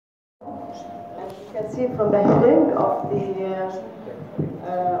As you can see from the heading of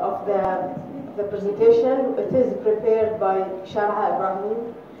the presentation, it is prepared by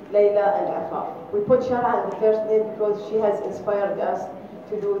Ebrahim, Layla, and Afaf. We put Shara as the first name because she has inspired us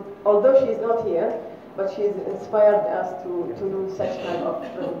to do, although she is not here, but she has inspired us to do such kind of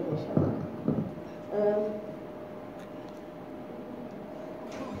presentation.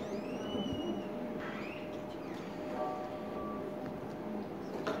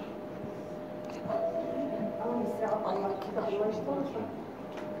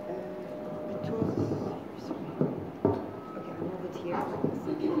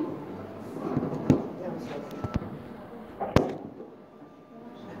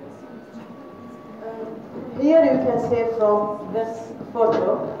 Here you can see from this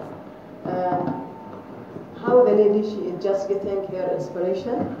photo how the lady, she is just getting her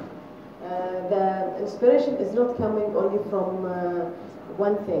inspiration. The inspiration is not coming only from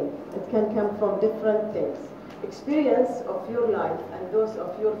one thing. It can come from different things. Experience of your life and those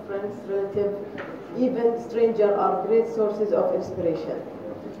of your friends, relatives, even strangers are great sources of inspiration.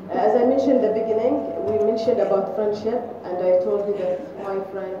 As I mentioned in the beginning, we mentioned about friendship, and I told you that my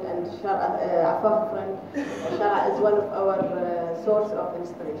friend and Afaf friend, Shara, is one of our source of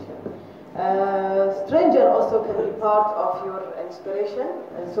inspiration. Stranger also can be part of your inspiration,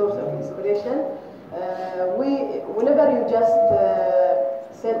 source of inspiration. Whenever you just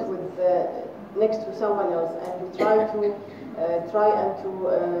sit with next to someone else and you try to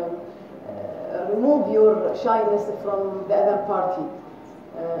remove your shyness from the other party.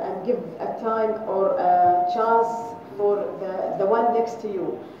 And give a time or a chance for the one next to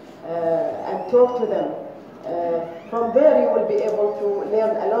you and talk to them. From there you will be able to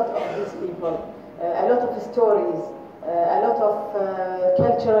learn a lot of these people, a lot of stories, a lot of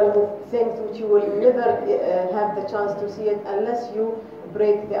cultural things which you will never have the chance to see it unless you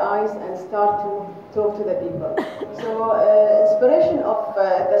break the ice and start to talk to the people. So inspiration of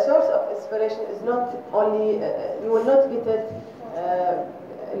the source of inspiration is not only, you will not get it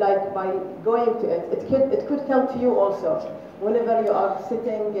like by going to it. It could come to you also. Whenever you are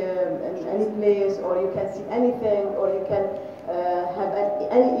sitting in any place, or you can see anything, or you can have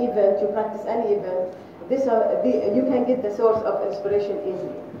any event, you practice any event, you can get the source of inspiration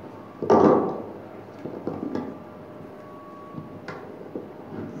easily.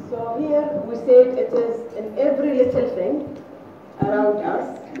 So here we said it is in every little thing around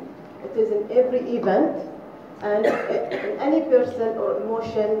us. It is in every event. And in any person or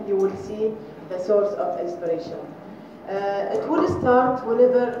emotion, you will see the source of inspiration. It will start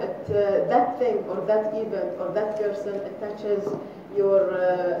whenever that thing or that event or that person touches your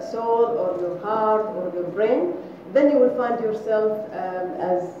soul or your heart or your brain. Then you will find yourself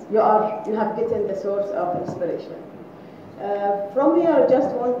as you have gotten the source of inspiration. From here, I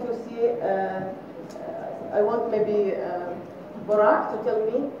just want to see. I want maybe Barak to tell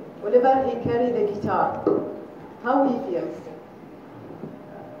me whenever he carries the guitar, how he feels.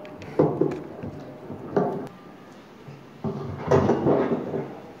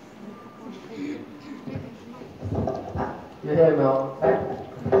 You hear me?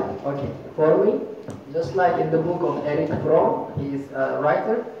 Okay. For me, just like in the book of Ebrahim, he is a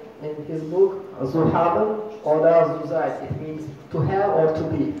writer. In his book, Zuhaben, Oda Zuzait, it means to have or to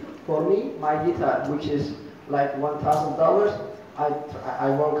be. For me, my guitar, which is like $1,000, I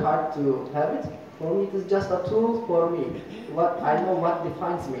work hard to have it. For me, it is just a tool for me. What I know what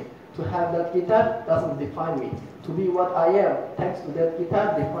defines me. To have that guitar doesn't define me. To be what I am, thanks to that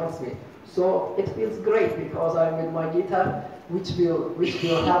guitar, defines me. So it feels great because I'm with my guitar, which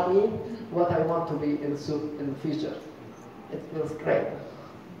will help me what I want to be in the future. It feels great.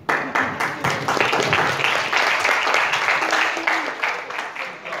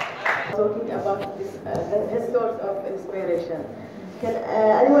 Talking about this source of inspiration. Can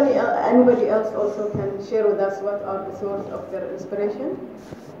anybody else also can share with us what are the source of their inspiration?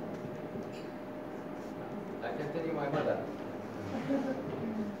 I can tell you my mother.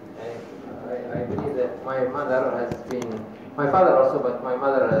 I believe that my mother has been, my father also, but my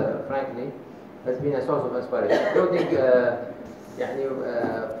mother, frankly, has been a source of inspiration, including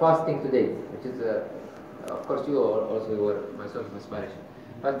fasting today, which is, of course, you also were my source of inspiration.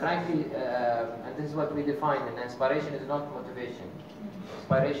 But frankly, and this is what we define, and inspiration is not motivation.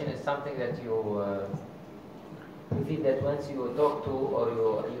 Inspiration is something that you feel that once you talk to, or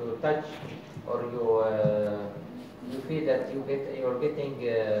you touch, or you feel that you're getting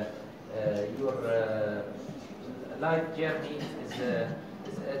your life journey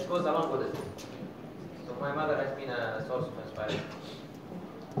it goes along with it. So my mother has been a source of inspiration.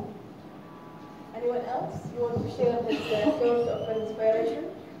 Anyone else? You want to share this source of inspiration?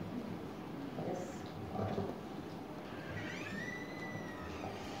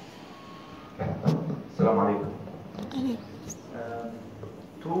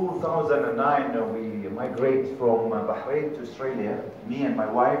 2009, we migrated from Bahrain to Australia. Me and my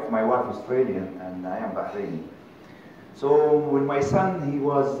wife is Australian and I am Bahraini. So when my son, he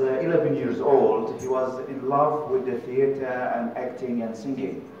was 11 years old, he was in love with the theater and acting and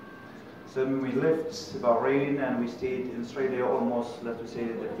singing. So we left Bahrain and we stayed in Australia almost, let us say,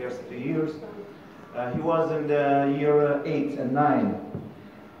 the first 3 years. He was in the year 8 and 9.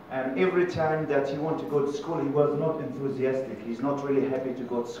 And every time that he wanted to go to school, he was not enthusiastic. He's not really happy to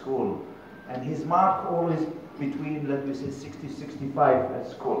go to school. And his mark always between, let me say, 60, 65 at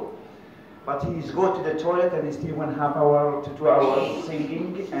school. But he's go to the toilet and he stay 1.5 hour to 2 hours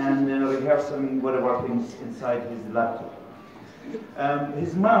singing and rehearsing whatever things inside his laptop.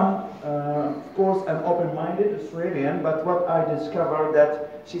 His mom, of course, an open-minded Australian, but what I discovered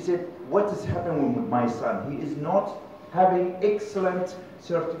that she said, what is happening with my son? He is not having excellent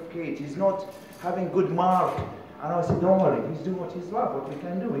certificate. He's not having good mark. And I said, don't worry, he's doing what he's loved, what we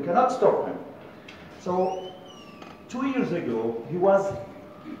can do. We cannot stop him. So 2 years ago, he was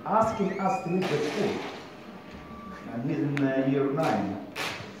asking us to leave the school. And he's in year 9.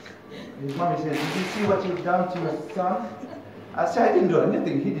 His mommy said, did you see what you've done to your son? I said, I didn't do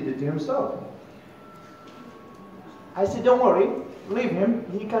anything. He did it to himself. I said, don't worry, leave him.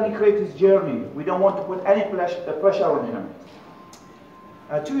 He can create his journey. We don't want to put any pressure on him.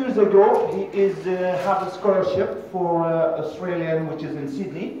 2 years ago, he have a scholarship for Australian, which is in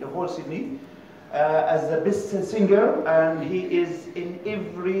Sydney, the whole Sydney, as a best singer, and he is in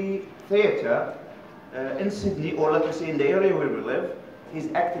every theatre in Sydney, or let me say in the area where we live, he's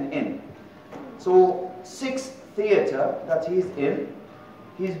acting in. So 6 theatre that he's in,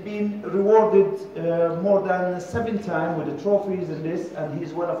 he's been rewarded more than 7 times with the trophies and this, and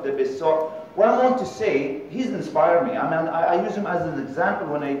he's one of the best. So what I want to say, he's inspired me. I mean, I use him as an example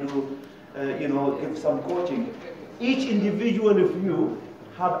when I do, give some coaching. Each individual of you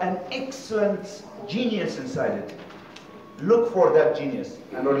have an excellent genius inside it. Look for that genius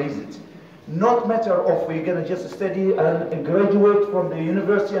and release it. Not matter of we're going to just study and graduate from the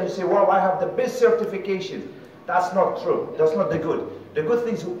university and you say, wow, I have the best certification. That's not true. That's not the good. The good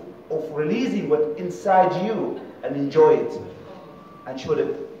things of releasing what's inside you and enjoy it and show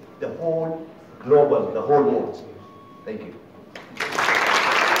the whole global, the whole world. Thank you.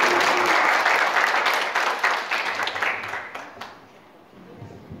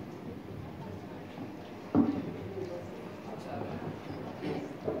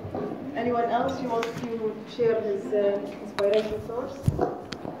 Anyone else who wants to share his inspiration source?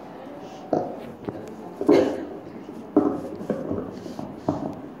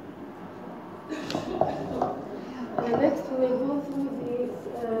 Next, we will go through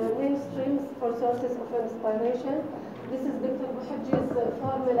the main streams for sources of inspiration. This is Dr. Buhajji's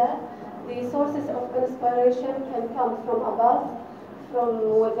formula. The sources of inspiration can come from above, from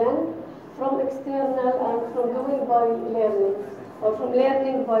within, from external, and from doing by learning, or from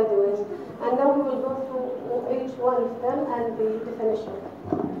learning by doing. And now we will go through each one of them and the definition.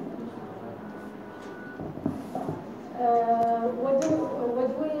 What do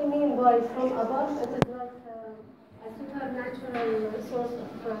we mean by from above? It is like a supernatural source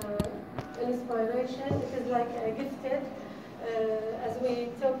of inspiration. It is like gifted. As we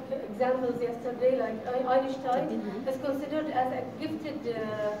took examples yesterday, like Einstein is considered as a gifted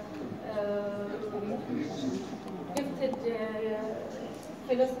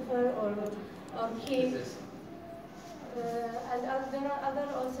philosopher or king. And there are other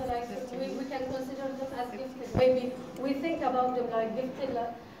also, like we can consider them as gifted. Maybe we think about them like gifted,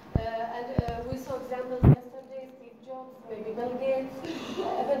 and we saw examples yesterday, Steve Jobs, maybe Bill Gates,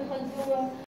 Ibn Khaldun.